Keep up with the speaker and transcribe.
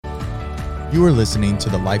You are listening to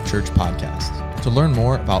the Life Church podcast. To learn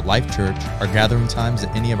more about Life Church, our gathering times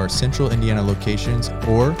at any of our Central Indiana locations,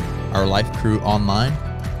 or our Life crew online,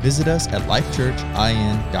 visit us at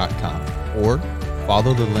lifechurchin.com or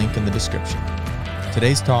follow the link in the description.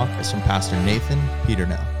 Today's talk is from Pastor Nathan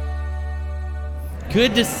Peternel.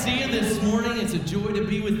 Good to see you this morning. It's a joy to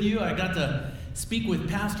be with you. I got to speak with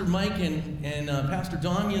Pastor Mike and Pastor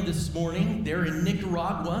Danya this morning. They're in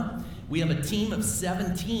Nicaragua. We have a team of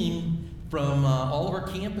 17 from all of our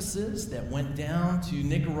campuses that went down to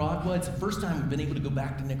Nicaragua. It's the first time we've been able to go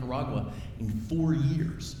back to Nicaragua in 4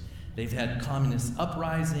 years. They've had communist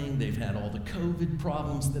uprising, they've had all the COVID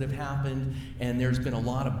problems that have happened, and there's been a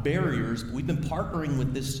lot of barriers. We've been partnering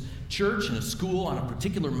with this church and a school on a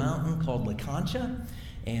particular mountain called La Concha,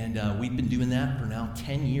 and we've been doing that for now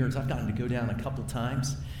 10 years. I've gotten to go down a couple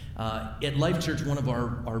times. At Life Church, one of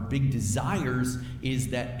our big desires is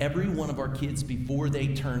that every one of our kids, before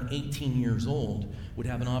they turn 18 years old, would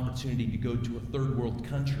have an opportunity to go to a third world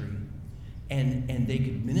country, and they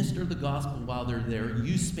could minister the gospel while they're there,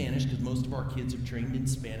 use Spanish, because most of our kids are trained in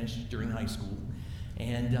Spanish during high school,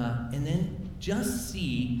 and then just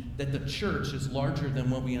see that the church is larger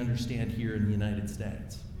than what we understand here in the United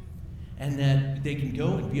States. And that they can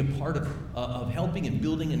go and be a part of helping and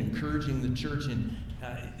building and encouraging the church. And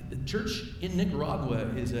the church in Nicaragua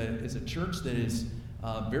is a church that is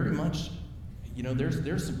very much,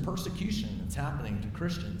 there's some persecution that's happening to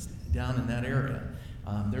Christians down in that area.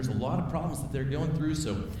 There's a lot of problems that they're going through.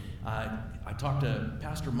 So I talked to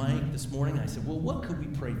Pastor Mike this morning. I said, well, what could we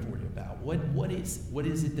pray for you about? What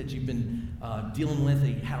is it that you've been dealing with?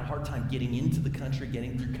 You had a hard time getting into the country,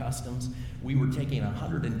 getting through customs. We were taking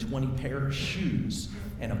 120 pair of shoes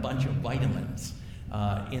and a bunch of vitamins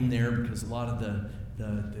in there because a lot of the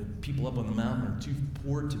people up on the mountain are too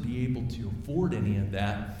poor to be able to afford any of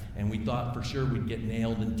that. And we thought for sure we'd get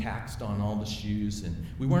nailed and taxed on all the shoes. And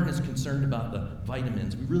we weren't as concerned about the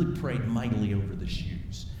vitamins. We really prayed mightily over the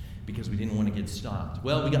shoes because we didn't want to get stopped.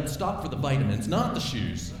 Well, we got stopped for the vitamins, not the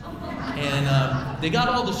shoes. And they got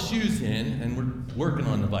all the shoes in, and we're working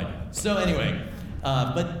on the vitamins. So anyway,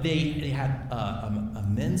 but they had a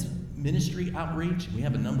men's ministry outreach. We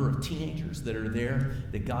have a number of teenagers that are there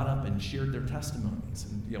that got up and shared their testimonies.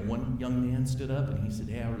 And one young man stood up and he said,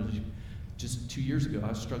 hey, just 2 years ago, I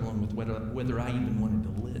was struggling with whether I even wanted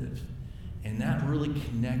to live. And that really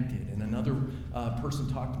connected. And another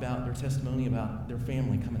person talked about their testimony about their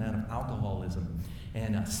family coming out of alcoholism.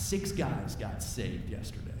 And 6 guys got saved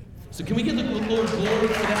yesterday. So can we give the Lord glory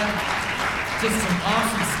for that? Just some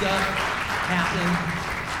awesome stuff happened.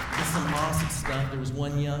 Just some awesome stuff. There was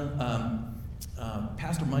one young,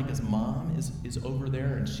 Pastor Micah's mom is over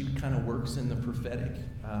there, and she kind of works in the prophetic.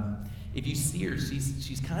 If you see her,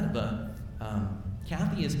 she's kind of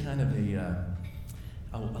Kathy is kind of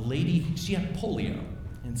a lady. She had polio,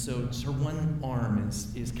 and so her one arm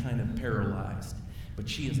is kind of paralyzed, but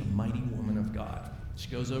she is a mighty woman of God. She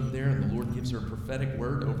goes over there, and the Lord gives her a prophetic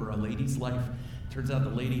word over a lady's life. Turns out the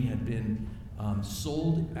lady had been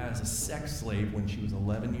sold as a sex slave when she was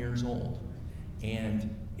 11 years old, and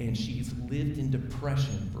she's lived in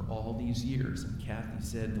depression for all these years. And Kathy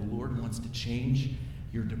said, the Lord wants to change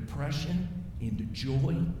your depression into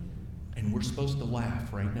joy, and we're supposed to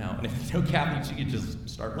laugh right now. And if you know Kathy, she could just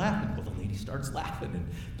start laughing. Well, the lady starts laughing, and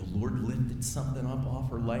the Lord lifted something up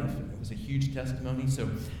off her life, and it was a huge testimony. So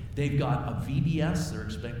they've got a VBS. They're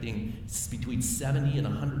expecting between 70 and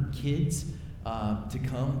 100 kids to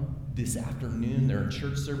come this afternoon. There are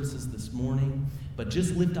church services this morning. But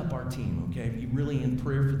just lift up our team, okay? Be really in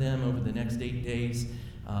prayer for them over the next 8 days.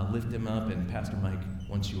 Lift them up, and Pastor Mike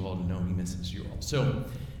wants you all to know he misses you all. So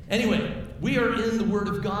anyway, we are in the Word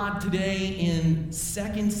of God today in 2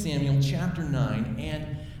 Samuel chapter 9.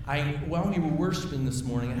 And while we were worshiping this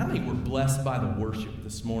morning, how many were blessed by the worship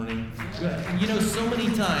this morning? So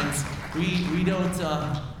many times we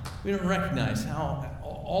don't recognize how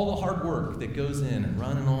all the hard work that goes in and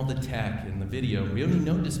running all the tech and the video. We only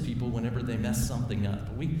notice people whenever they mess something up.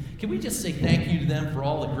 Can we just say thank you to them for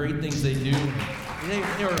all the great things they do?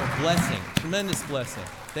 They are a blessing, tremendous blessing.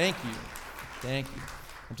 Thank you. Thank you.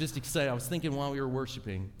 I'm just excited. I was thinking while we were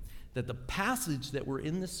worshiping that the passage that we're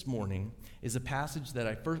in this morning is a passage that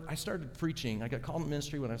I started preaching. I got called to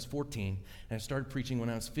ministry when I was 14, and I started preaching when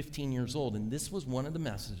I was 15 years old. And this was one of the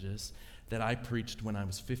messages that I preached when I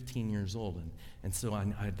was 15 years old. And so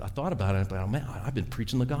I thought about it. I thought, man, I've been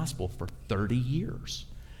preaching the gospel for 30 years.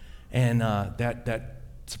 And that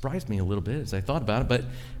surprised me a little bit as I thought about it. But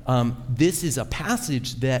this is a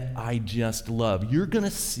passage that I just love. You're going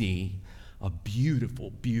to see a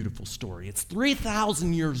beautiful, beautiful story. It's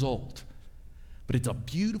 3,000 years old, but it's a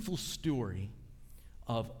beautiful story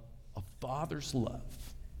of Father's love,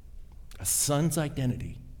 a son's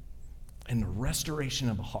identity, and the restoration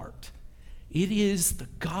of a heart. It is the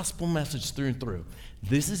gospel message through and through.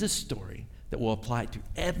 This is a story that will apply to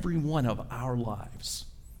every one of our lives.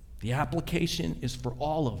 The application is for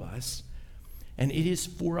all of us, and it is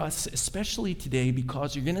for us especially today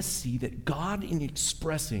because you're going to see that God, in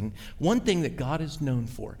expressing, one thing that God is known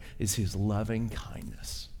for is his loving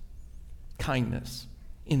kindness. Kindness.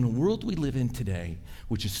 In the world we live in today,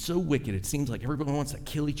 which is so wicked, it seems like everybody wants to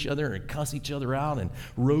kill each other and cuss each other out and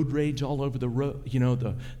road rage all over the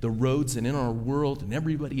roads and in our world, and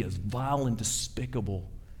everybody is vile and despicable.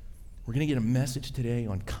 We're going to get a message today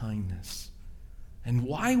on kindness and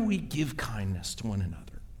why we give kindness to one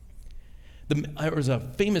another. There was a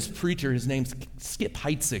famous preacher, his name's Skip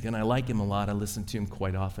Heitzig, and I like him a lot. I listen to him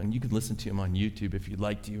quite often. You can listen to him on YouTube if you'd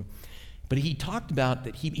like to. But he talked about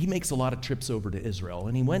that he makes a lot of trips over to Israel,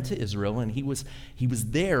 and he went to Israel, and he was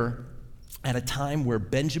there at a time where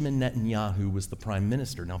Benjamin Netanyahu was the prime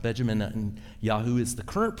minister. Now, Benjamin Netanyahu is the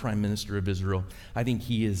current prime minister of Israel. I think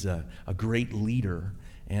he is a great leader,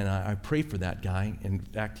 and I pray for that guy. In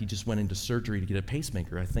fact, he just went into surgery to get a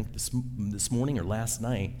pacemaker, I think this morning or last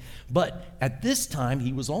night. But at this time,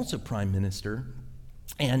 he was also prime minister,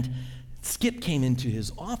 and Skip came into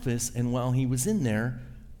his office, and while he was in there,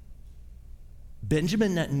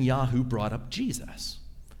 Benjamin Netanyahu brought up Jesus.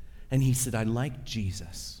 And he said, I like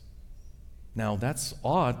Jesus. Now, that's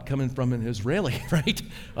odd coming from an Israeli, right?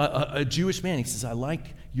 A Jewish man. He says, I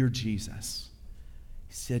like your Jesus.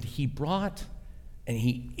 He said he brought, and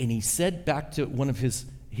he said back to one of his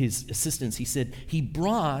assistants, he said, he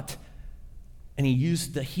brought, and he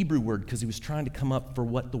used the Hebrew word because he was trying to come up for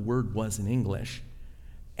what the word was in English.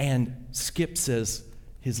 And Skip says,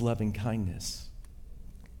 his loving kindness.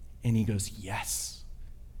 And he goes, yes,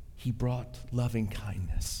 he brought loving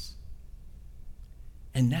kindness.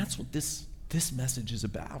 And that's what this message is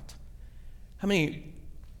about. How many,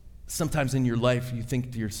 sometimes in your life, you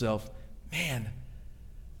think to yourself, man,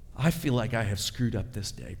 I feel like I have screwed up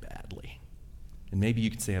this day badly. And maybe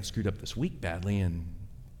you could say I've screwed up this week badly, and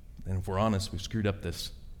if we're honest, we've screwed up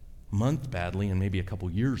this month badly and maybe a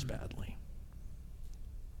couple years badly.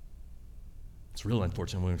 It's real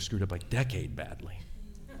unfortunate when we've screwed up a decade badly.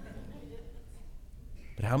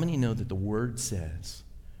 But how many know that the Word says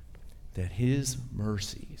that His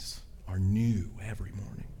mercies are new every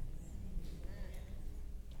morning?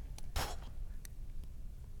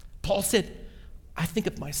 Paul said, I think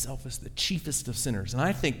of myself as the chiefest of sinners. And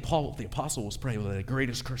I think Paul, the apostle, was probably the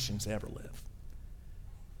greatest Christians to ever live.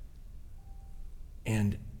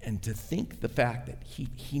 And to think the fact that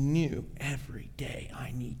he knew every day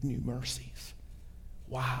I need new mercies.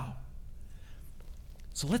 Wow.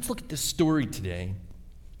 So let's look at this story today.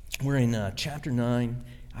 We're in chapter 9.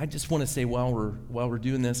 I just want to say while we're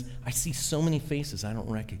doing this, I see so many faces I don't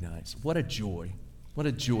recognize. What a joy. What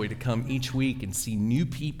a joy to come each week and see new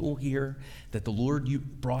people here, that the Lord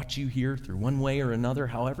brought you here through one way or another.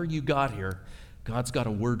 However you got here, God's got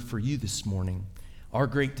a word for you this morning. Our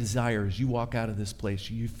great desire is you walk out of this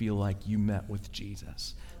place, you feel like you met with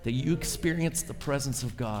Jesus, that you experience the presence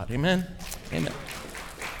of God. Amen? Amen.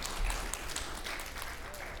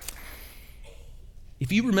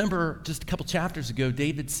 If you remember just a couple chapters ago,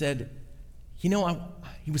 David said, he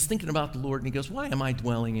was thinking about the Lord, and he goes, why am I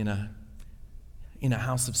dwelling in a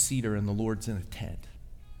house of cedar and the Lord's in a tent?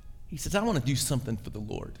 He says, I want to do something for the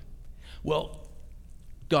Lord. Well,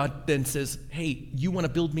 God then says, hey, you want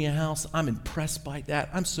to build me a house? I'm impressed by that.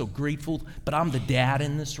 I'm so grateful, but I'm the dad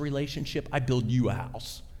in this relationship. I build you a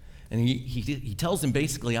house. And he tells him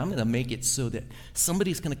basically, I'm going to make it so that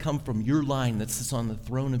somebody's going to come from your line that sits on the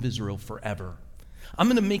throne of Israel forever. I'm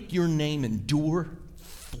going to make your name endure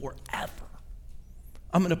forever.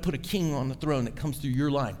 I'm going to put a king on the throne that comes through your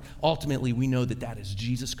line. Ultimately, we know that is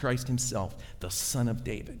Jesus Christ himself, the Son of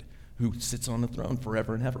David, who sits on the throne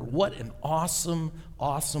forever and ever. What an awesome,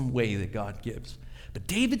 awesome way that God gives. But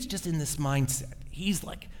David's just in this mindset. He's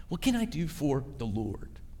like, what can I do for the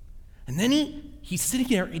Lord? And then he's sitting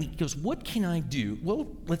there and he goes, what can I do? Well,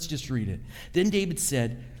 let's just read it. Then David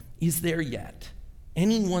said, is there yet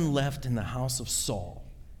anyone left in the house of Saul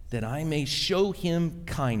that I may show him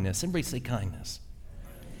kindness? Everybody say kindness.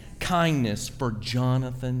 Kindness for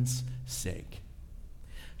Jonathan's sake.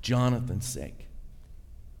 Jonathan's sake.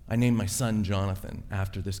 I named my son Jonathan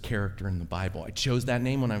after this character in the Bible. I chose that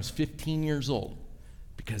name when I was 15 years old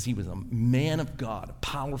because he was a man of God, a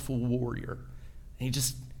powerful warrior. And he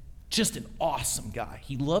just an awesome guy.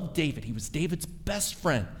 He loved David. He was David's best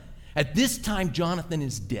friend. At this time, Jonathan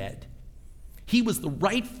is dead. He was the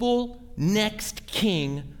rightful next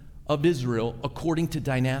king of Israel according to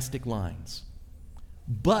dynastic lines.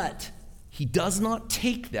 But he does not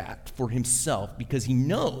take that for himself because he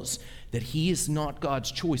knows that he is not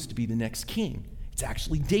God's choice to be the next king. It's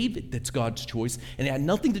actually David that's God's choice, and it had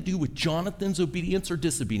nothing to do with Jonathan's obedience or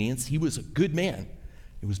disobedience. He was a good man.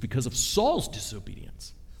 It was because of Saul's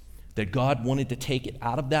disobedience that God wanted to take it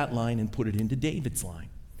out of that line and put it into David's line.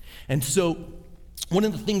 And so one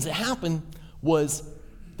of the things that happened was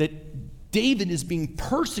that David is being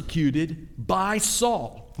persecuted by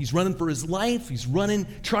Saul. He's running for his life. He's running,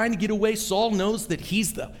 trying to get away. Saul knows that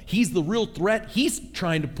he's the real threat. He's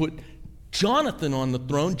trying to put Jonathan on the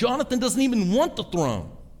throne. Jonathan doesn't even want the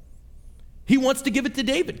throne. He wants to give it to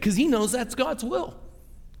David because he knows that's God's will.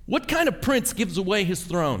 What kind of prince gives away his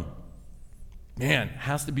throne? Man, it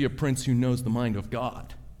has to be a prince who knows the mind of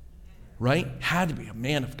God, right? Had to be a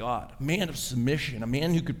man of God, a man of submission, a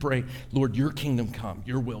man who could pray, Lord, your kingdom come,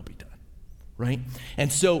 your will be done, right?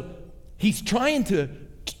 And so he's trying to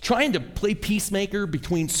play peacemaker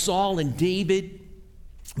between Saul and David,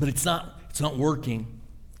 but it's not working.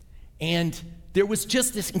 And there was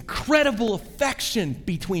just this incredible affection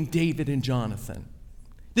between David and Jonathan.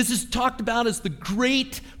 This is talked about as the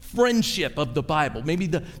great friendship of the Bible, maybe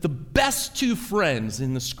the best two friends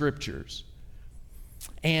in the scriptures.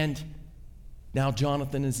 And now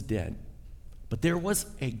Jonathan is dead. But there was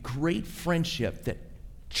a great friendship that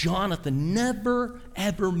Jonathan never,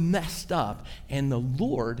 ever messed up, and the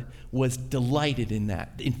Lord was delighted in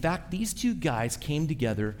that. In fact, these two guys came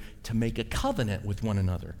together to make a covenant with one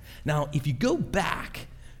another. Now, if you go back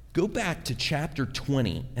to chapter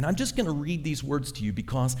 20, and I'm just going to read these words to you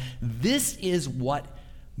because this is what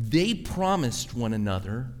they promised one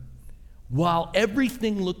another while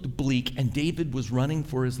everything looked bleak and David was running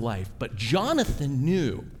for his life. But Jonathan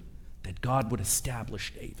knew that God would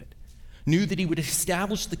establish David, knew that he would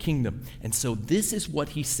establish the kingdom. And so this is what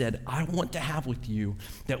he said, I want to have with you,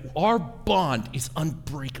 that our bond is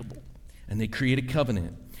unbreakable. And they create a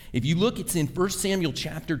covenant. If you look, it's in 1 Samuel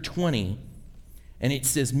chapter 20, and it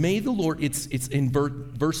says, may the Lord, it's in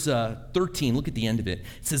verse 13, look at the end of it.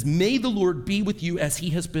 It says, may the Lord be with you as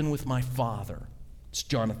he has been with my father. It's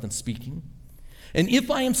Jonathan speaking. And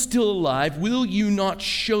if I am still alive, will you not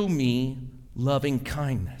show me loving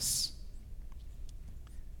kindness?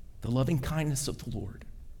 The loving kindness of the Lord,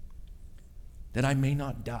 that I may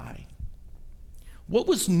not die. What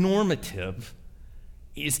was normative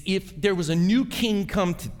is if there was a new king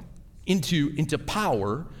come into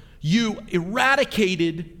power, you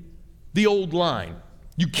eradicated the old line.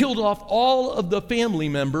 You killed off all of the family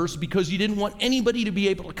members because you didn't want anybody to be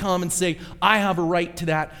able to come and say, I have a right to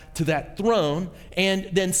that throne, and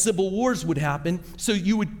then civil wars would happen. So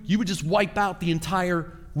you would just wipe out the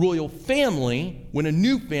entire royal family when a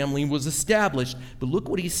new family was established. But look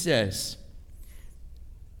what he says.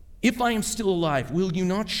 If I am still alive, will you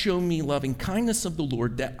not show me loving kindness of the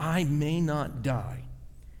Lord, that I may not die?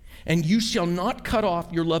 And you shall not cut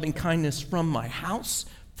off your loving kindness from my house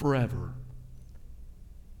forever.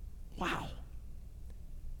 Wow.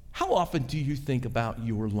 How often do you think about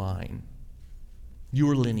your line,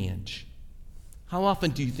 your lineage? How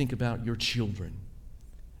often do you think about your children?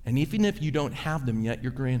 And even if you don't have them yet,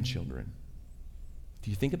 your grandchildren.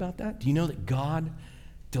 Do you think about that? Do you know that God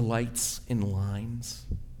delights in lines?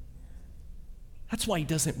 That's why he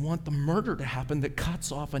doesn't want the murder to happen that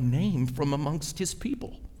cuts off a name from amongst his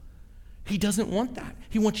people. He doesn't want that.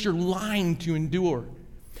 He wants your line to endure.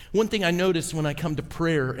 One thing I notice when I come to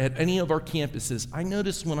prayer at any of our campuses, I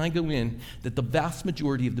notice when I go in that the vast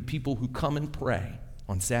majority of the people who come and pray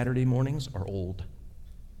on Saturday mornings are old.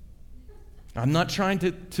 I'm not trying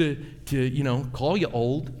to call you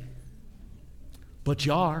old, but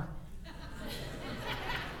you are.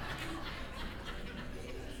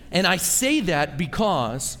 And I say that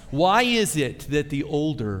because why is it that the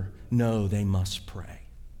older know they must pray?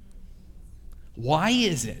 Why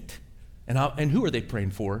is it? And who are they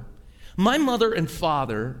praying for? My mother and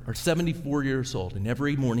father are 74 years old, and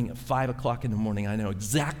every morning at 5 o'clock in the morning, I know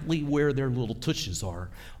exactly where their little tushes are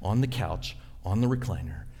on the couch, on the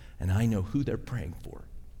recliner, and I know who they're praying for.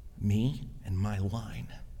 Me and my line.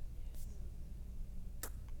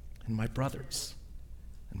 And my brothers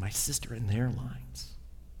and my sister and their lines.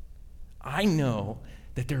 I know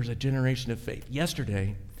that there's a generation of faith.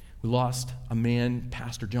 Yesterday, we lost a man,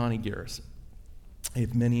 Pastor Johnny Garrison.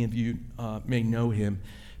 If many of you may know him,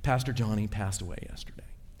 Pastor Johnny passed away yesterday.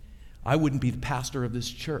 I wouldn't be the pastor of this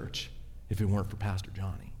church if it weren't for Pastor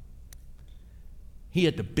Johnny. He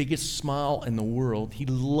had the biggest smile in the world. He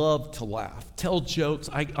loved to laugh, tell jokes.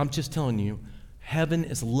 I'm just telling you, heaven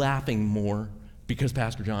is laughing more because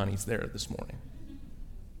Pastor Johnny's there this morning.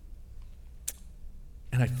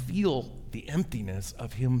 And I feel the emptiness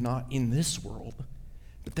of him not in this world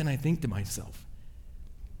But then I think to myself,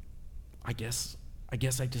 I guess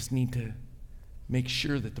I just need to make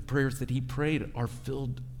sure that the prayers that he prayed are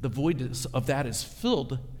filled, the void of that is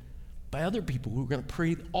filled by other people who are going to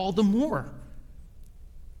pray all the more.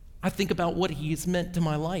 I think about what he has meant to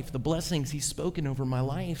my life, the blessings he's spoken over my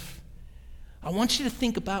life. I want you to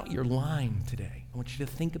think about your line today. I want you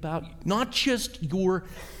to think about not just your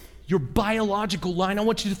biological line. I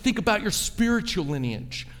want you to think about your spiritual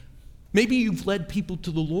lineage. Maybe you've led people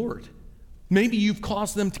to the Lord. Maybe you've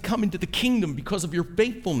caused them to come into the kingdom because of your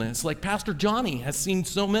faithfulness, like Pastor Johnny has seen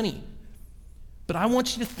so many. But I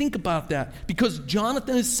want you to think about that, because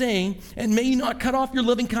Jonathan is saying, and may you not cut off your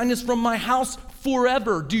loving kindness from my house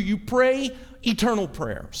forever. Do you pray eternal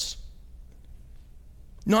prayers?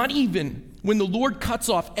 Not even when the Lord cuts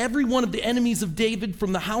off every one of the enemies of David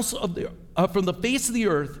from the house of from the face of the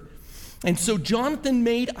earth. And so Jonathan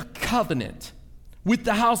made a covenant with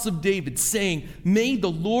the house of David, saying, may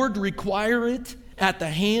the Lord require it at the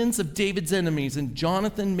hands of David's enemies. And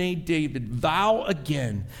Jonathan made David vow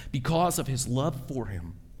again because of his love for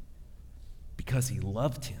him, because he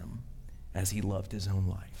loved him as he loved his own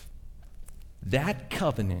life. That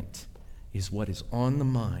covenant is what is on the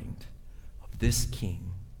mind of this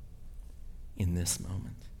king in this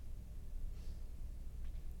moment.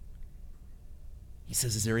 He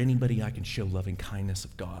says, is there anybody I can show loving kindness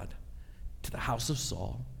of God to the house of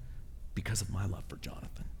Saul because of my love for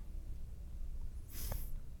Jonathan?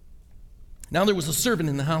 Now there was a servant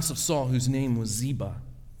in the house of Saul whose name was Ziba,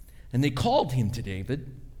 and they called him to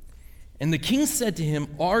David. And the king said to him,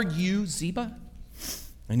 are you Ziba?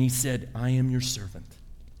 And he said, I am your servant.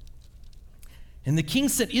 And the king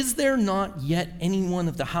said, is there not yet anyone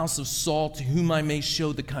of the house of Saul to whom I may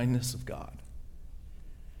show the kindness of God?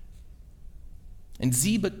 And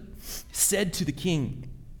Ziba said to the king,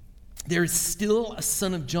 there is still a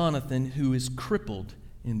son of Jonathan who is crippled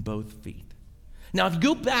in both feet. Now, if you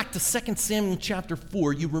go back to 2 Samuel chapter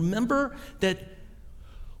 4, you remember that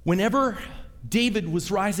whenever David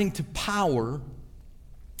was rising to power,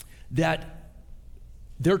 that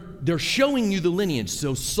they're showing you the lineage.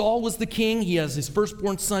 So Saul was the king. He has his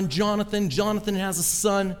firstborn son, Jonathan. Jonathan has a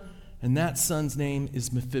son, and that son's name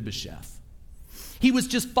is Mephibosheth. He was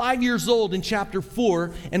just 5 years old in chapter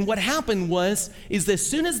 4, and what happened is that as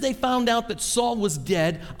soon as they found out that Saul was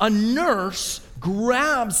dead, a nurse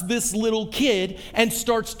grabs this little kid and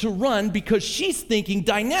starts to run because she's thinking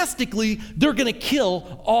dynastically they're going to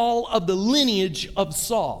kill all of the lineage of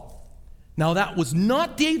Saul. Now that was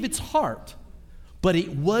not David's heart, but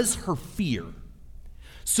it was her fear.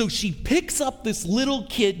 So she picks up this little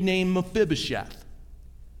kid named Mephibosheth,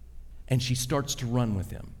 and she starts to run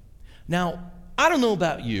with him. Now, I don't know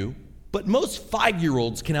about you, but most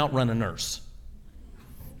 5-year-olds can outrun a nurse.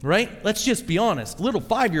 Right? Let's just be honest. Little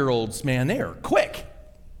 5-year-olds, man, they are quick.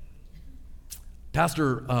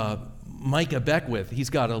 Pastor Micah Beckwith, he's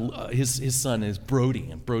got his son is Brody,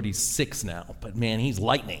 and Brody's 6 now. But man, he's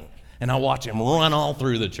lightning, and I watch him run all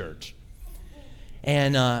through the church.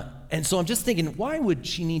 And so I'm just thinking, why would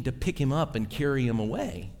she need to pick him up and carry him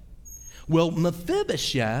away? Well,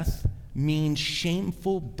 Mephibosheth means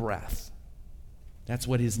shameful breath. That's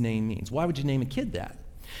what his name means. Why would you name a kid that?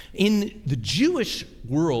 In the Jewish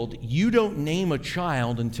world, you don't name a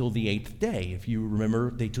child until the 8th day. If you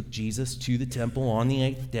remember, they took Jesus to the temple on the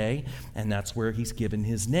 8th day, and that's where he's given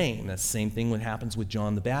his name. That's the same thing that happens with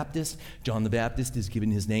John the Baptist. John the Baptist is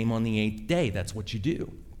given his name on the 8th day. That's what you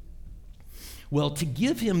do. Well, to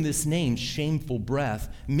give him this name, shameful breath,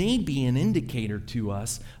 may be an indicator to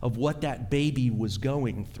us of what that baby was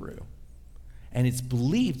going through. And it's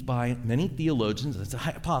believed by many theologians, it's a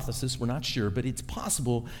hypothesis, we're not sure, but it's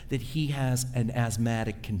possible that he has an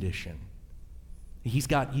asthmatic condition. He's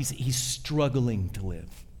struggling to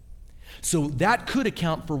live. So that could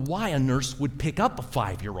account for why a nurse would pick up a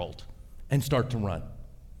 5-year-old and start to run.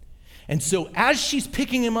 And so as she's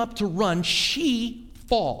picking him up to run, she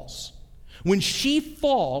falls. When she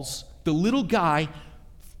falls, the little guy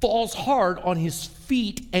falls hard on his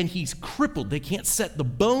feet, and he's crippled. They can't set the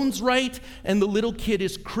bones right, and the little kid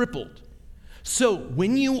is crippled. So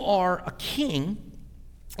when you are a king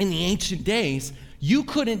in the ancient days, you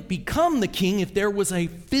couldn't become the king if there was a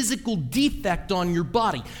physical defect on your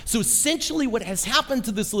body. So essentially what has happened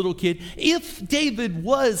to this little kid, if David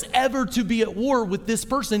was ever to be at war with this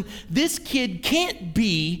person, this kid can't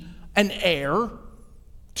be an heir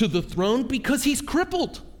to the throne because he's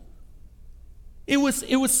crippled. It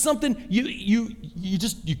was something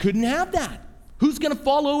you couldn't have that. Who's going to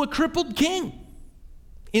follow a crippled king?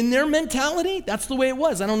 In their mentality, that's the way it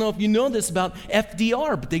was. I don't know if you know this about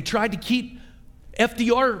FDR, but they tried to keep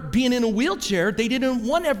FDR being in a wheelchair, they didn't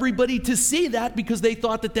want everybody to see that because they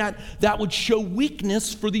thought that would show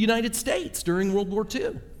weakness for the United States during World War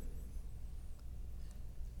II.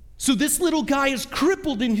 So this little guy is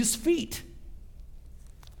crippled in his feet.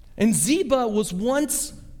 And Ziba was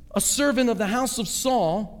once a servant of the house of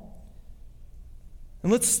Saul.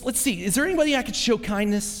 And let's see, is there anybody I could show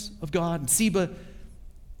kindness of God? And Ziba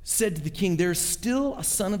said to the king, "There is still a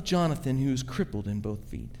son of Jonathan who is crippled in both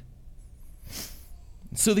feet."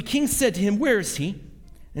 So the king said to him, "Where is he?"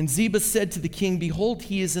 And Ziba said to the king, "Behold,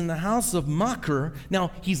 he is in the house of Machir."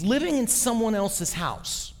 Now, he's living in someone else's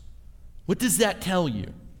house. What does that tell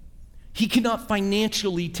you? He cannot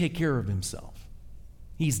financially take care of himself.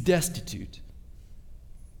 He's destitute.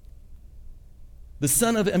 The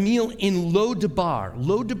son of Amiel in Lo-debar.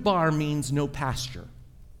 Lo-debar means no pasture.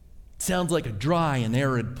 It sounds like a dry and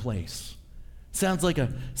arid place. Sounds like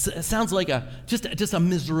just a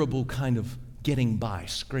miserable kind of getting by,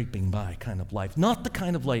 scraping by kind of life. Not the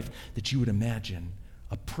kind of life that you would imagine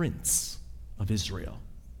a prince of Israel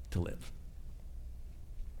to live.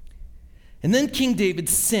 And then King David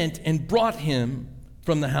sent and brought him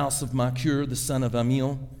from the house of Machir, the son of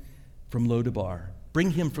Amiel, from Lo-debar.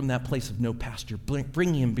 Bring him from that place of no pasture.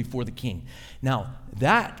 Bring him before the king. Now,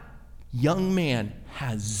 that young man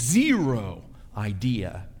has zero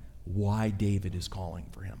idea why David is calling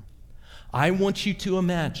for him. I want you to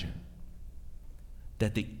imagine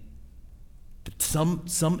that some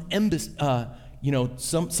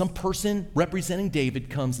person representing David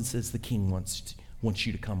comes and says, "The king wants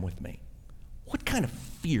you to come with me." What kind of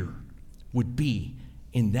fear would be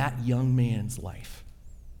in that young man's life?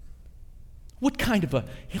 What kind of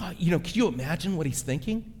could you imagine what he's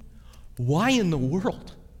thinking? Why in the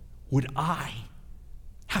world would I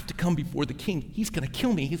have to come before the king? He's going to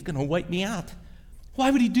kill me. He's going to wipe me out.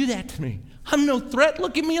 Why would he do that to me? I'm no threat.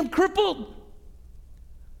 Look at me. I'm crippled.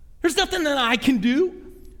 There's nothing that I can do.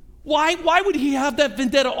 Why would he have that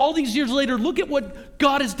vendetta all these years later? Look at what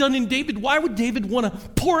God has done in David. Why would David want to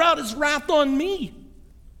pour out his wrath on me?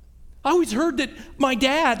 I always heard that my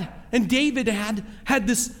dad and David had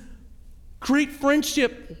this great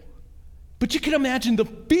friendship. But you can imagine the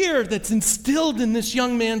fear that's instilled in this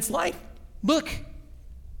young man's life. Look.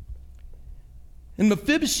 And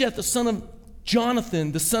Mephibosheth, the son of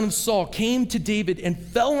Jonathan, the son of Saul, came to David and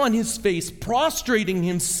fell on his face, prostrating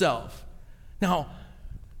himself. Now,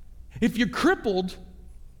 if you're crippled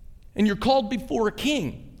and you're called before a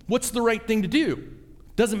king, what's the right thing to do?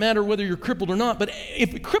 Doesn't matter whether you're crippled or not, but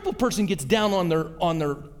if a crippled person gets down on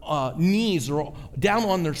their knees or down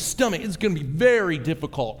on their stomach, it's going to be very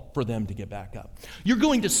difficult for them to get back up. You're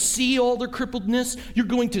going to see all their crippledness. You're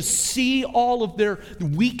going to see all of their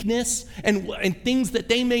weakness and things that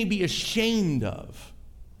they may be ashamed of,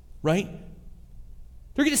 right?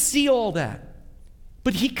 They're going to see all that.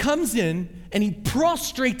 But he comes in and he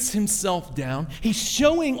prostrates himself down. He's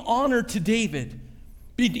showing honor to David,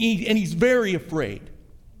 and he's very afraid.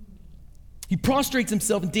 He prostrates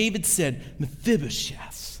himself, and David said,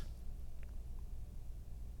 "Mephibosheth."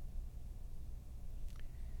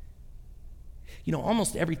 You know,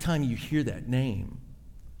 almost every time you hear that name,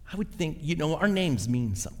 I would think, our names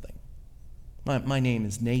mean something. My name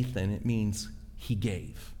is Nathan. It means he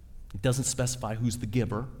gave. It doesn't specify who's the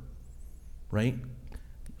giver, right?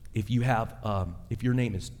 If your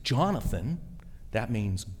name is Jonathan, that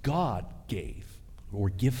means God gave, or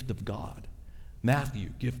gift of God. Matthew,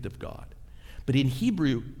 gift of God. But in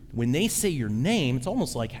Hebrew, when they say your name, it's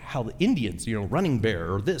almost like how the Indians, running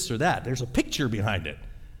bear or this or that. There's a picture behind it.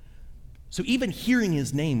 So even hearing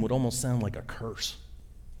his name would almost sound like a curse.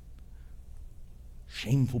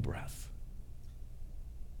 Shameful breath.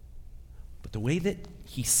 But the way that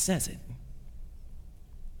he says it,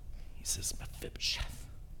 he says, "Mephibosheth."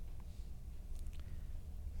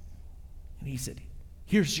 And he said,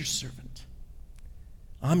 "Here's your servant.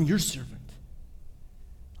 I'm your servant.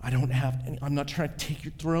 I'm not trying to take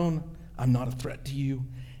your throne. I'm not a threat to you."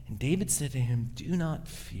 And David said to him, "Do not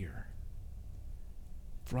fear,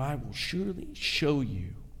 for I will surely show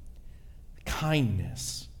you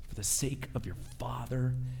kindness for the sake of your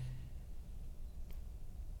father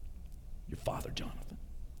Jonathan."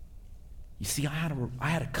 You see, I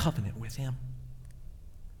had a covenant with him.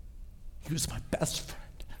 He was my best friend.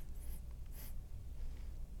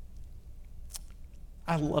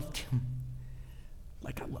 I loved him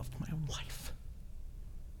like I loved my own life.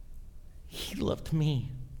 He loved me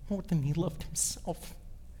more than he loved himself.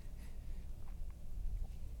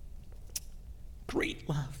 Great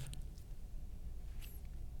love.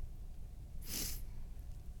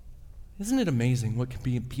 Isn't it amazing what can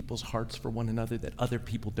be in people's hearts for one another that other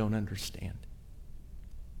people don't understand?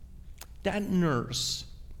 that nurse,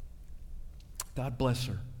 God bless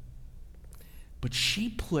her, but she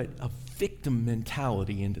put a victim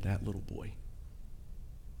mentality into that little boy.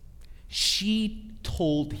 She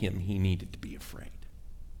told him he needed to be afraid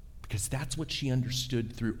because that's what she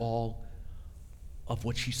understood through all of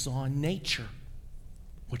what she saw in nature,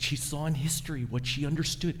 what she saw in history, what she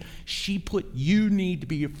understood. She put, you need to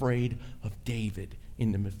be afraid of David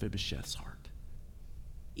into Mephibosheth's heart.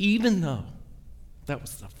 Even though that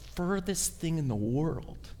was the furthest thing in the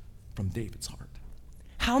world from David's heart.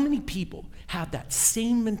 How many people have that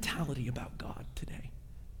same mentality about God today?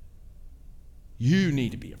 You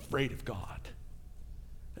need to be afraid of God.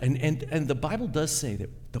 And the Bible does say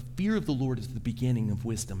that the fear of the Lord is the beginning of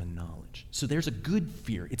wisdom and knowledge. So there's a good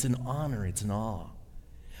fear. It's an honor. It's an awe.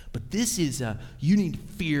 But this is you need to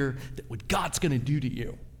fear that what God's going to do to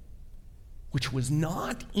you, which was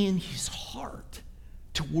not in his heart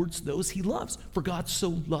towards those he loves. For God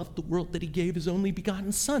so loved the world that he gave his only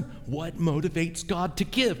begotten Son. What motivates God to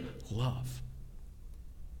give? Love.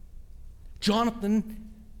 Jonathan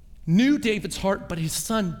knew David's heart, but his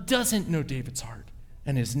son doesn't know David's heart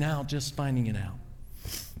and is now just finding it out.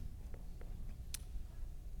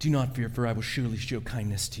 Do not fear, for I will surely show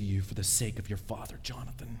kindness to you for the sake of your father,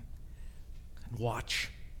 Jonathan. And watch.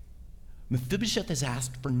 Mephibosheth has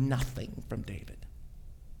asked for nothing from David,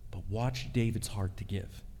 but watch David's heart to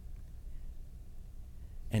give.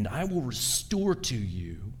 And I will restore to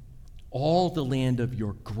you all the land of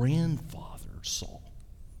your grandfather, Saul,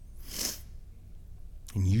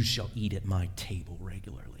 and you shall eat at my table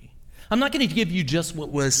regularly. I'm not going to give you just what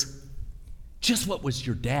was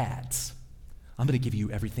your dad's. I'm going to give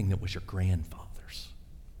you everything that was your grandfather's.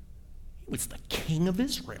 He was the king of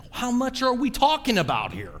Israel. How much are we talking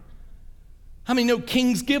about here? How many know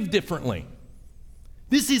kings give differently?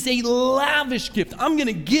 This is a lavish gift. I'm going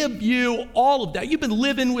to give you all of that. You've been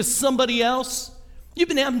living with somebody else. You've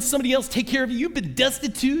been having somebody else take care of you. You've been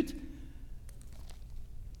destitute.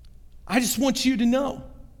 I just want you to know,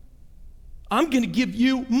 I'm going to give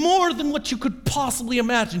you more than what you could possibly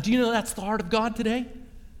imagine. Do you know that's the heart of God today?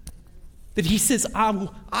 That he says,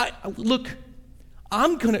 look,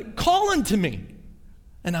 I'm going to call unto me,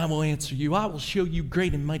 and I will answer you. I will show you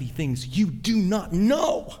great and mighty things you do not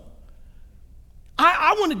know.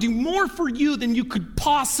 I want to do more for you than you could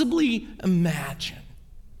possibly imagine.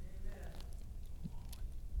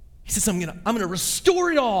 He says, I'm going to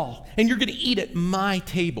restore it all, and you're going to eat at my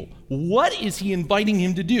table. What is he inviting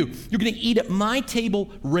him to do? You're going to eat at my table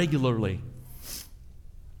regularly.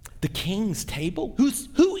 The king's table?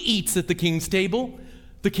 Who eats at the king's table?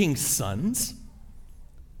 The king's sons.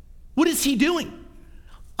 What is he doing?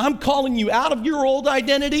 I'm calling you out of your old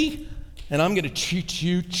identity, and I'm going to treat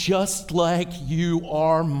you just like you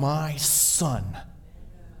are my son.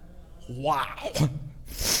 Wow.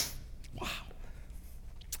 Wow.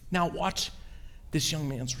 Now watch this young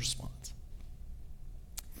man's response.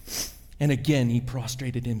 And again he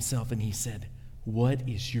prostrated himself and he said, what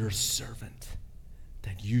is your servant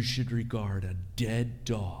that you should regard a dead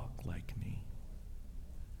dog like me?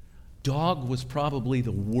 Dog was probably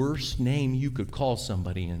the worst name you could call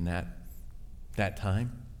somebody in that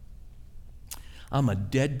time. I'm a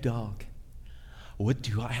dead dog. What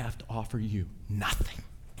do I have to offer you? Nothing.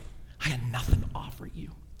 I had nothing to offer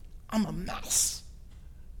you. I'm a mess.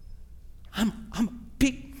 I'm a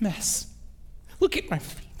big mess. Look at my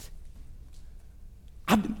feet.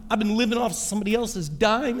 I've been living off somebody else's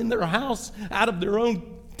dime in their house out of their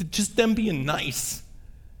own, just them being nice.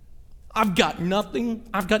 I've got nothing.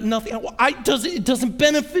 It doesn't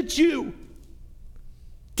benefit you.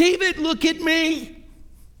 David, look at me.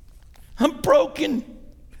 I'm broken.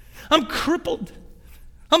 I'm crippled.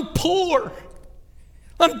 I'm poor.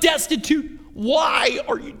 I'm destitute. Why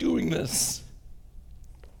are you doing this?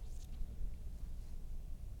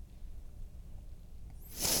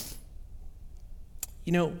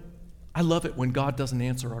 You know, I love it when God doesn't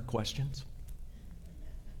answer our questions.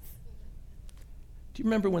 Do you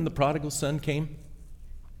remember when the prodigal son came?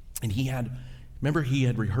 And he had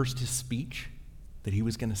rehearsed his speech that he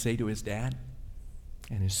was going to say to his dad?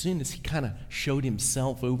 And as soon as he kind of showed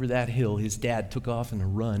himself over that hill, his dad took off in a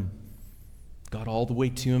run, got all the way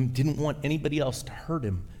to him, didn't want anybody else to hurt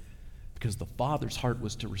him because the father's heart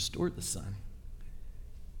was to restore the son.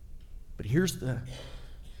 But here's the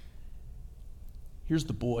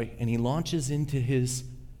boy, and he launches into his,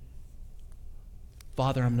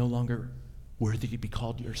 Father, I'm no longer worthy to be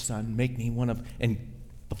called your son. Make me one of, and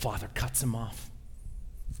the father cuts him off.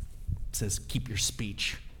 Says, keep your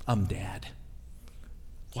speech. I'm dad.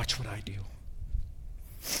 Watch what I do.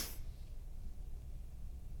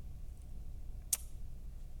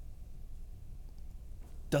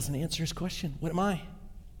 doesn't answer his question. What am I?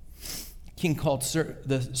 King called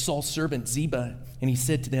Saul's servant Ziba, and he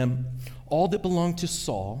said to them, all that belonged to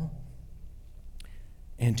Saul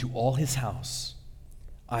and to all his house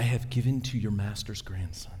I have given to your master's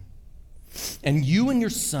grandson. And you and your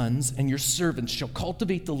sons and your servants shall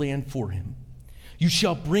cultivate the land for him. You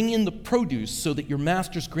shall bring in the produce so that your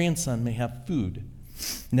master's grandson may have food.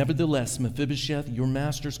 Nevertheless, Mephibosheth, your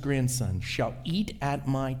master's grandson, shall eat at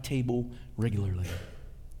my table regularly.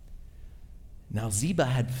 Now Ziba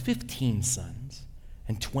had 15 sons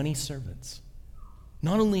and 20 servants.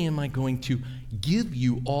 Not only am I going to give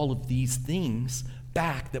you all of these things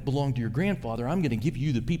back that belong to your grandfather, I'm going to give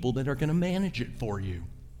you the people that are going to manage it for you.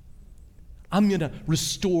 I'm going to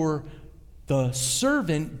restore the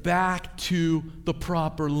servant back to the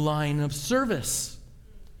proper line of service.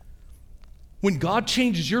 When God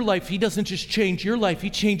changes your life, he doesn't just change your life, he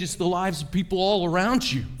changes the lives of people all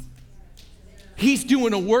around you. He's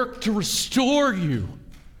doing a work to restore you.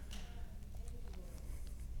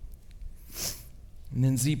 And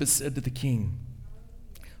then Ziba said to the king,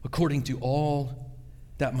 according to all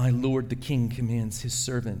that my lord the king commands his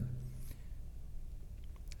servant,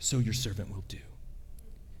 so your servant will do.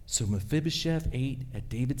 So Mephibosheth ate at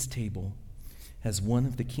David's table as one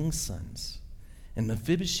of the king's sons. And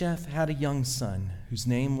Mephibosheth had a young son whose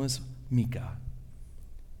name was Micah.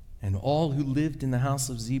 And all who lived in the house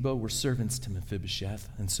of Ziba were servants to Mephibosheth.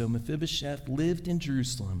 And so Mephibosheth lived in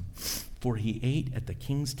Jerusalem, for he ate at the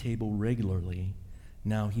king's table regularly.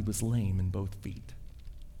 Now he was lame in both feet.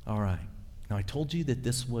 All right. Now I told you that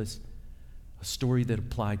this was a story that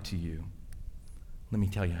applied to you. Let me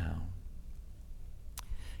tell you how.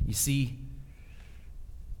 You see,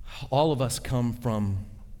 all of us come from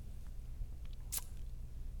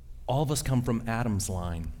Adam's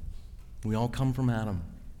line. We all come from Adam.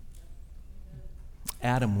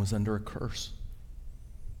 Adam was under a curse.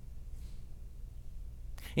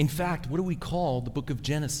 In fact, what do we call the book of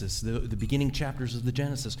Genesis, the beginning chapters of the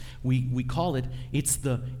Genesis? We call it, it's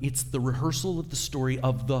the rehearsal of the story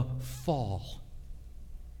of the fall.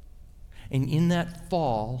 And in that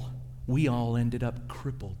fall, we all ended up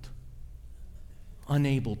crippled,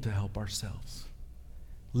 unable to help ourselves,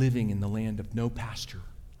 living in the land of no pasture,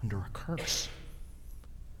 under a curse.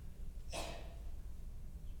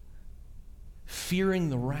 Fearing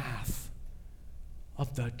the wrath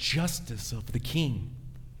of the justice of the king,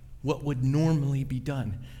 what would normally be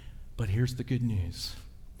done. But here's the good news.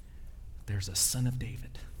 There's a son of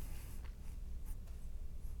David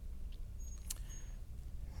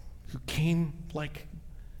who came like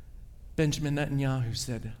Benjamin Netanyahu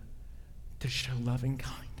said, to show loving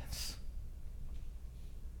kindness.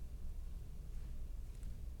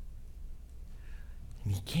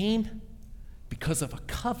 And he came because of a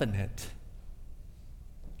covenant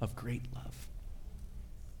of great love.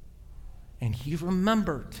 And he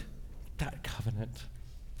remembered that covenant.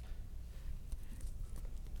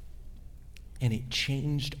 And it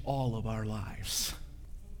changed all of our lives.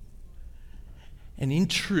 And in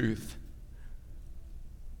truth,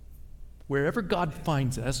 wherever God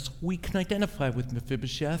finds us, we can identify with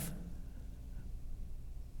Mephibosheth.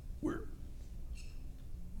 We're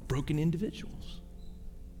broken individuals.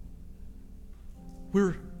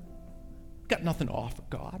 We've got nothing to offer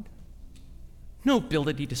God. No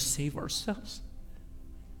ability to save ourselves.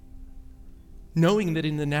 Knowing that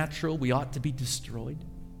in the natural we ought to be destroyed.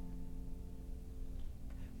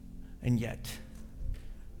 And yet,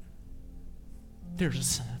 there's a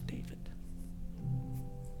son of David.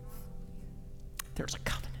 There's a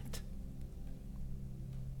covenant.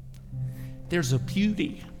 There's a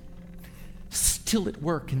beauty still at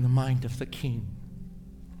work in the mind of the king.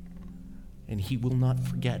 And he will not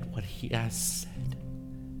forget what he has said.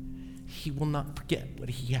 He will not forget what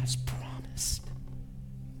he has promised.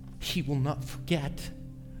 He will not forget,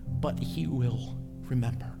 but he will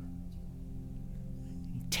remember.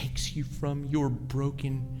 He takes you from your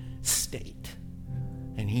broken state,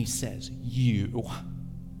 and he says, you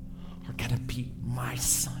are going to be my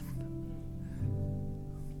son.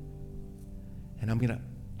 And I'm going to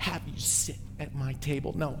have you sit at my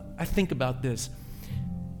table. Now, I think about this.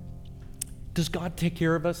 Does God take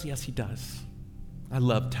care of us? Yes, he does. I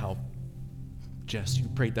loved how, Jess, you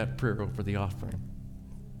prayed that prayer over the offering.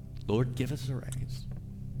 Lord, give us a raise.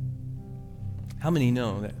 How many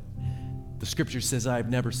know that the scripture says, I have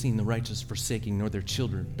never seen the righteous forsaking nor their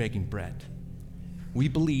children begging bread? We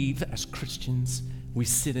believe as Christians, we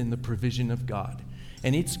sit in the provision of God.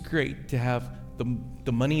 And it's great to have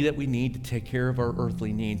the money that we need to take care of our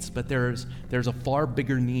earthly needs, but there's a far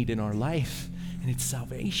bigger need in our life, and it's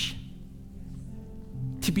salvation.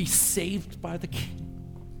 To be saved by the King.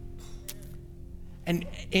 And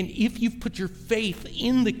if you've put your faith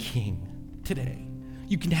in the King today,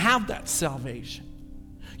 you can have that salvation.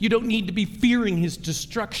 You don't need to be fearing his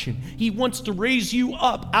destruction. He wants to raise you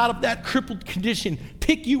up out of that crippled condition,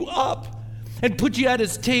 pick you up, and put you at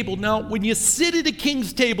his table. Now, when you sit at a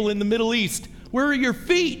king's table in the Middle East, where are your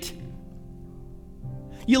feet?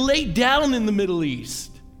 You lay down in the Middle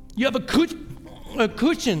East. You have a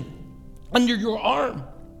cushion under your arm,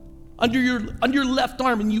 under your left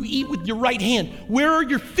arm, and you eat with your right hand. Where are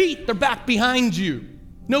your feet? They're back behind you.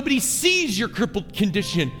 Nobody sees your crippled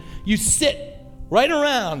condition. You sit right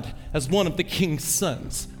around as one of the king's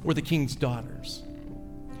sons or the king's daughters.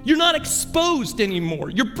 You're not exposed anymore.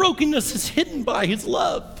 Your brokenness is hidden by his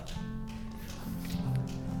love.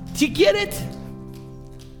 Do you get it?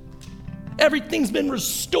 Everything's been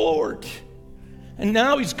restored. And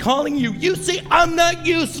now he's calling you. You say, I'm not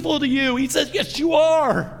useful to you. He says, yes, you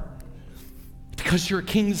are. Because you're a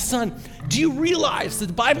king's son. Do you realize that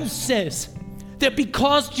the Bible says that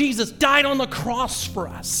because Jesus died on the cross for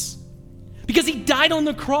us, because he died on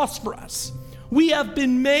the cross for us, we have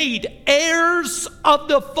been made heirs of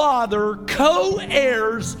the Father,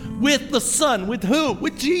 co-heirs with the Son. With who?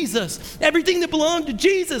 With Jesus. Everything that belonged to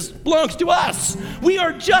Jesus belongs to us. We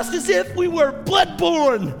are just as if we were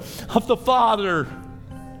bloodborn of the Father.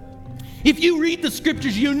 If you read the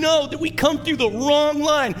scriptures, you know that we come through the wrong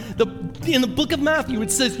line. In the book of Matthew,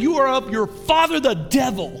 it says, you are of your father, the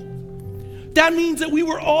devil. That means that we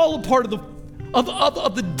were all a part of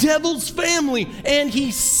the devil's family, and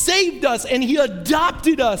he saved us, and he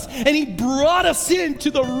adopted us, and he brought us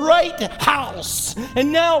into the right house.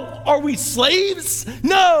 And now, are we slaves?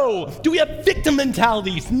 No. Do we have victim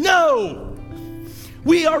mentalities? No.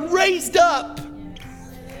 We are raised up.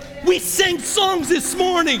 We sang songs this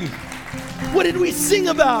morning. What did we sing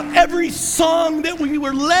about? Every song that we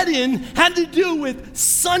were led in had to do with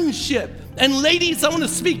sonship. And ladies, I want to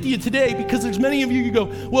speak to you today because there's many of you who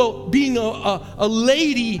go, well, being a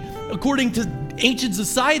lady, according to ancient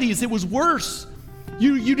societies, it was worse.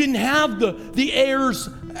 You didn't have the heirs,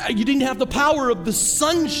 you didn't have the power of the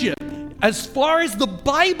sonship. As far as the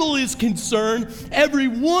Bible is concerned, every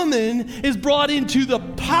woman is brought into the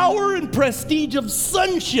power and prestige of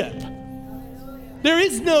sonship. There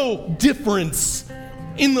is no difference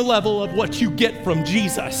in the level of what you get from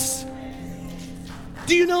Jesus.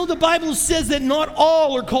 Do you know the Bible says that not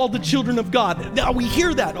all are called the children of God? Now we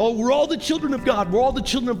hear that. Oh, we're all the children of God. We're all the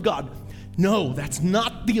children of God. No, that's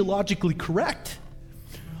not theologically correct.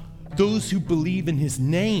 Those who believe in his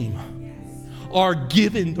name are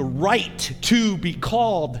given the right to be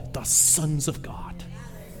called the sons of God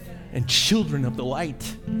and children of the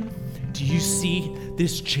light. Do you see?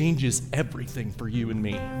 This changes everything for you and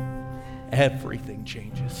me. Everything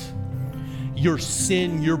changes. Your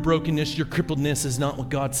sin, your brokenness, your crippledness is not what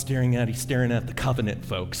God's staring at. He's staring at the covenant,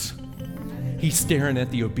 folks. He's staring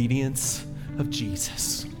at the obedience of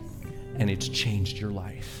Jesus, and it's changed your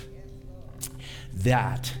life.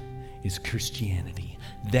 That is Christianity.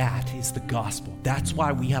 That is the gospel. That's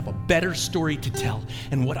why we have a better story to tell.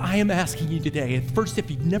 And what I am asking you today, at first,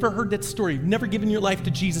 if you've never heard that story, you've never given your life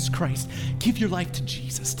to Jesus Christ, give your life to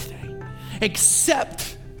Jesus today.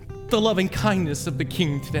 Accept the loving kindness of the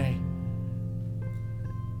King today.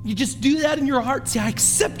 You just do that in your heart. Say, I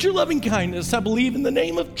accept your loving kindness. I believe in the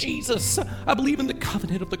name of Jesus. I believe in the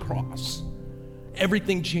covenant of the cross.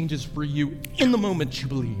 Everything changes for you in the moment you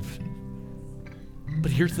believe. But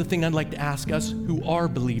here's the thing I'd like to ask us who are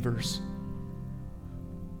believers.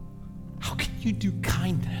 How can you do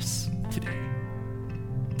kindness today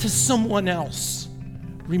to someone else,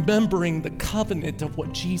 remembering the covenant of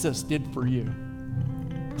what Jesus did for you?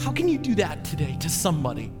 How can you do that today to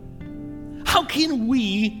somebody? How can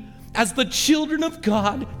we, as the children of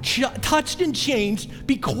God, touched and changed,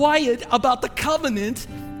 be quiet about the covenant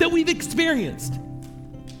that we've experienced?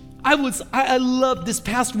 I loved this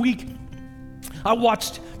past week. I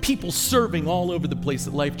watched people serving all over the place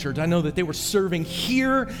at Life Church. I know that they were serving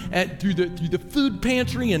here through the food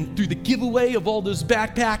pantry and through the giveaway of all those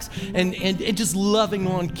backpacks and just loving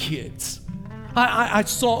on kids. I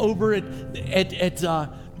saw over at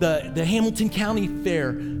the Hamilton County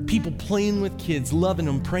Fair, people playing with kids, loving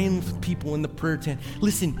them, praying with people in the prayer tent.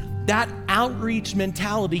 Listen, that outreach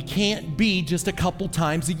mentality can't be just a couple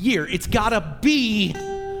times a year. It's got to be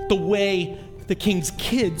the way the King's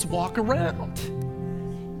kids walk around,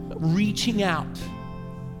 reaching out.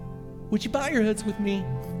 Would you bow your heads with me?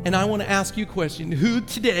 And I want to ask you a question. Who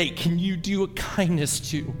today can you do a kindness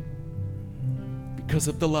to because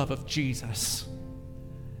of the love of Jesus?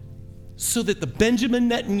 So that the Benjamin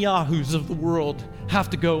Netanyahus of the world have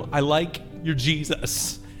to go, I like your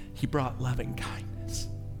Jesus. He brought loving kindness.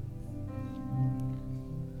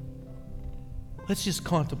 let's just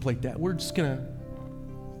contemplate that. We're just going to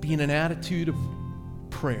be in an attitude of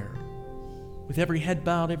prayer. With every head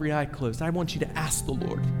bowed, every eye closed, I want you to ask the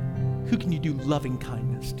Lord, who can you do loving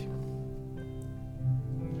kindness to?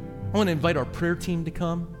 I want to invite our prayer team to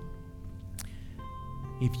come.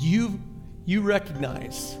 If you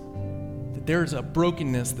recognize that there's a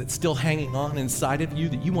brokenness that's still hanging on inside of you,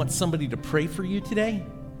 that you want somebody to pray for you today,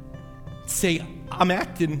 say, I'm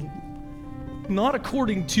acting not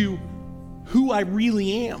according to who I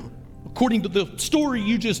really am, according to the story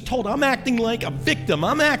you just told. I'm acting like a victim.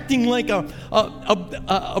 I'm acting like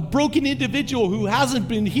a broken individual who hasn't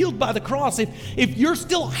been healed by the cross. If you're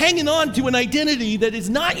still hanging on to an identity that is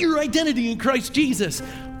not your identity in Christ Jesus,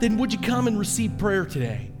 then would you come and receive prayer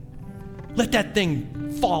today? Let that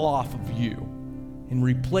thing fall off of you and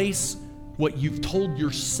replace what you've told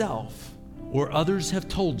yourself or others have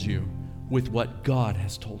told you with what God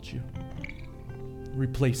has told you.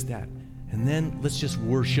 Replace that. And then let's just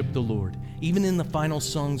worship the Lord. Even in the final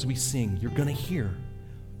songs we sing, you're going to hear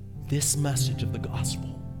this message of the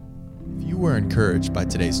gospel. If you were encouraged by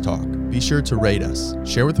today's talk, be sure to rate us,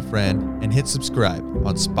 share with a friend, and hit subscribe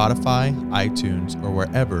on Spotify, iTunes, or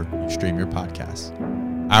wherever you stream your podcasts.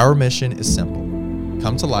 Our mission is simple.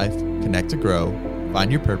 Come to life, connect to grow, find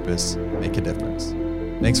your purpose, make a difference.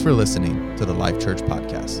 Thanks for listening to the Life Church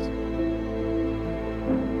Podcast.